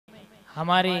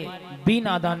हमारे बीन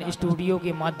आदान स्टूडियो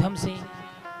के माध्यम से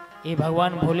ये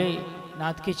भगवान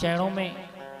भोलेनाथ के चरणों में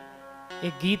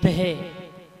एक गीत है।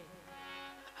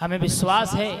 हमें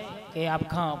विश्वास है कि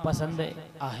आपका पसंद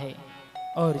आए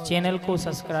और चैनल को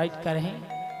सब्सक्राइब करें।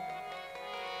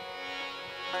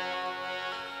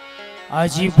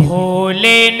 अजी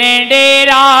भोले ने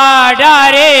डेरा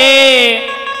डारे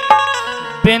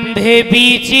बिंधे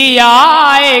बीच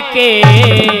आए के,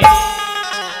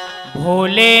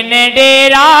 भोले ने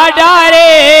डेरा डारे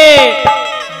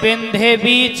बिंधे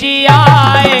बीच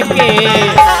आए के,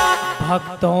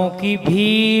 भक्तों की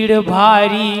भीड़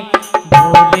भारी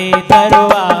भोले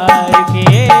दरबार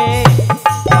के,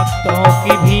 भक्तों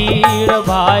की भीड़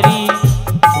भारी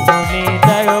भोले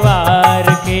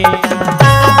दरबार के।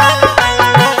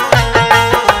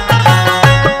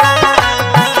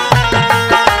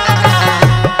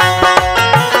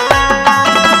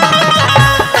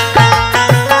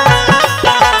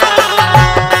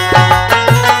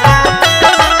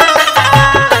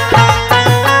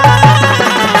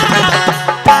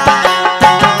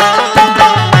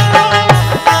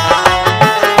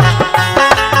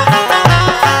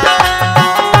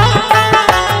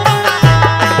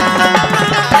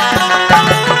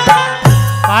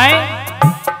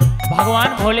 भगवान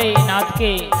भोलेनाथ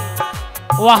के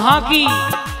वहां की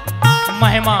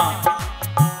महिमा।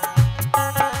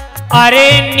 अरे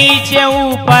नीचे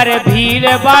ऊपर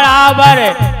भीड़ बराबर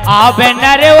आबे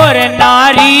नर और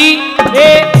नारी,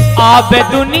 आबे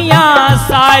दुनिया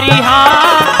सारी,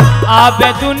 हाँ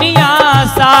आबे दुनिया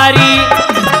सारी।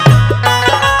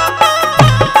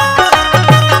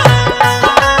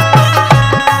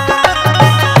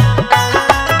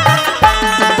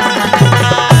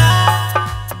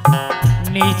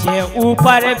 नीचे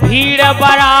ऊपर भीड़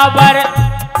बराबर,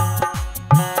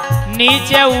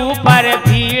 नीचे ऊपर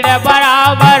भीड़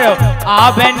बराबर,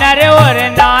 आबे नर और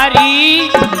नारी,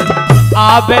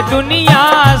 आबे दुनिया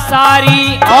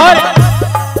सारी। और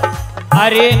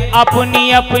अरे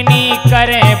अपनी अपनी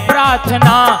करें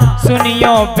प्रार्थना,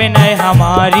 सुनियो विनय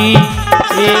हमारी,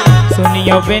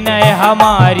 सुनियो विनय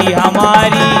हमारी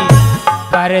हमारी,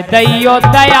 कर दैयो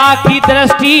दया की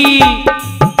दृष्टि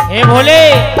हे भोले,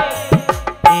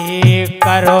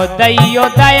 करो दैयो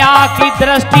दया की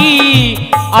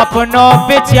दृष्टि अपनों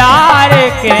विचार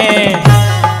के,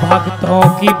 भक्तों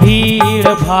की भीड़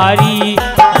भारी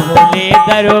भोले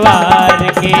दरबार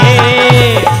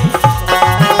के।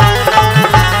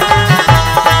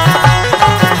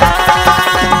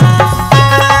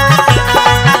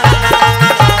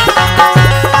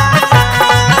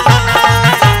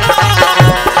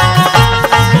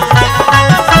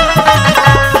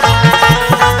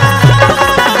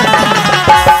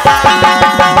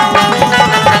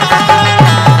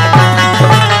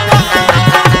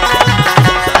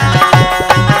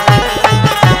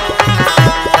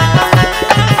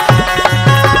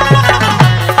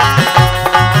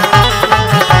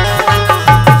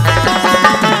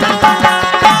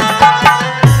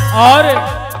 और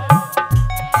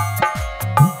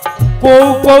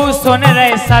को सुन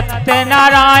रहे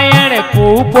सत्यनारायण, को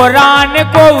पुराण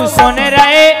को सुन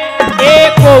रहे,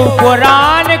 को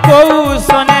पुराण को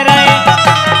सुन रहे।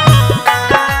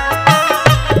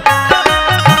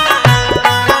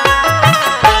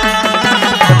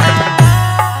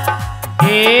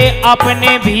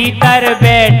 अपने भीतर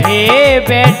बैठे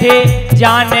बैठे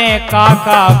जाने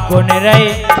काका गुन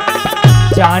रहे,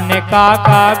 जाने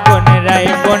काका गुन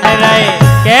रहे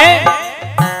के,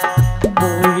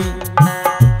 पूरी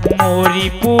मोरी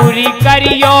पूरी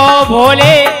करियो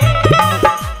भोले,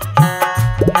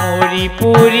 मोरी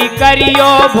पूरी करियो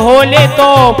भोले,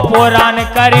 तो पुराण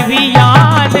कर भी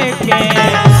यान के,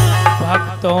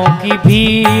 भक्तों की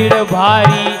भीड़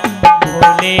भारी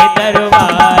भोले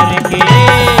दरबार के।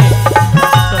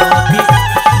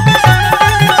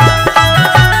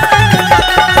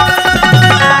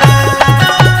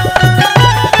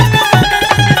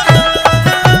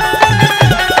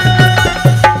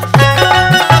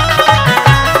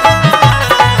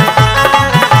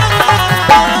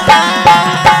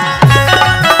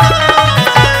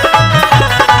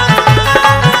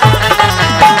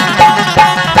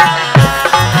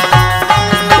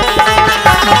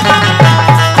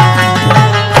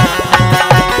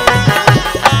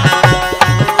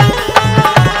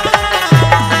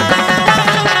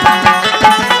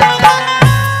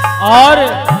 और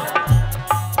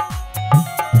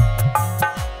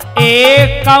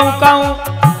एक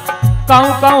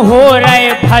कऊ हो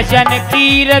रहे भजन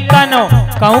कीर्तन,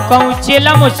 कऊ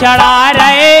चिलम चढ़ा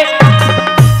रहे,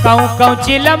 कऊ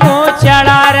चिलम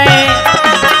चढ़ा रहे।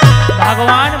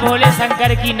 भगवान भोले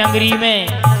शंकर की नगरी में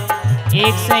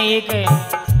एक से एक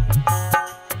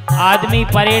आदमी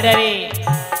परे डरे।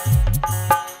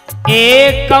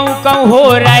 एक कहूँ कहूँ हो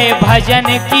रहे भजन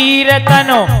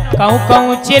कीर्तनो, कहूँ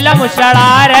कहूँ चिलम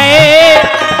चढ़ा रहे,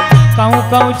 कहूँ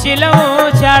कहूँ चिलम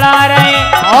चढ़ा रहे।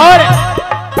 और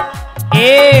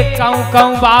एक कहूँ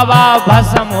कहूँ बाबा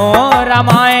भस्म हो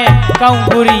रमाए, कहूँ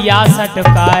गुरिया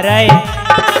सटका रहे,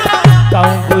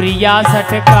 कहूँ गुरिया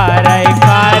सटका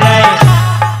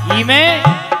रहे। इमें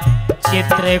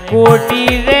चित्रकूटी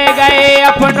रह गए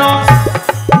अपनों।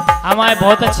 हमारे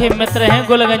बहुत अच्छे मित्र हैं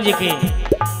गुलगंज के,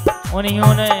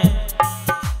 उन्होंने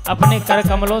अपने कर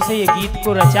कमलों से ये गीत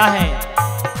को रचा है।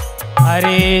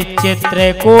 अरे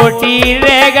चित्रकूटी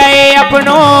रह गए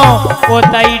अपनों,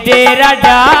 पोतई डेरा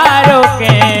डारो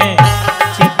के।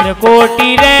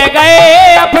 चित्रकूटी रह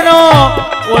गए अपनों,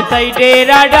 पोतई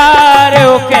डेरा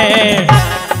डारो के।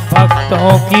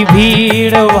 भक्तों की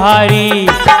भीड़ भारी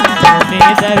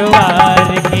भोले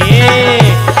दरबार के,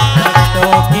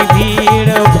 भक्तों की भीड़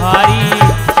भारी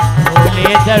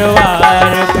भोले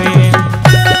दरबार पे।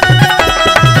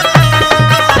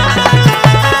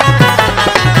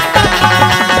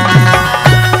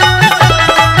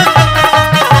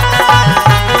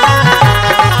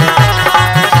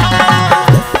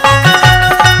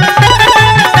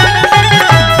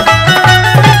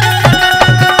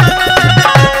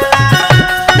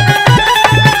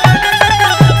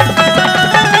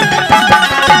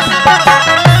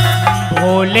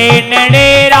 भोले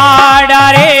नडेरा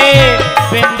डारे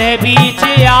बिंद बीच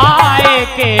आए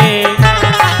के,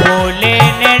 भोले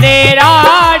नडेरा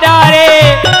डारे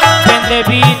बिंद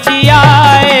बीच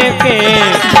आए के।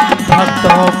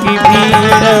 भक्तों की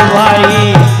भीड़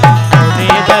भाई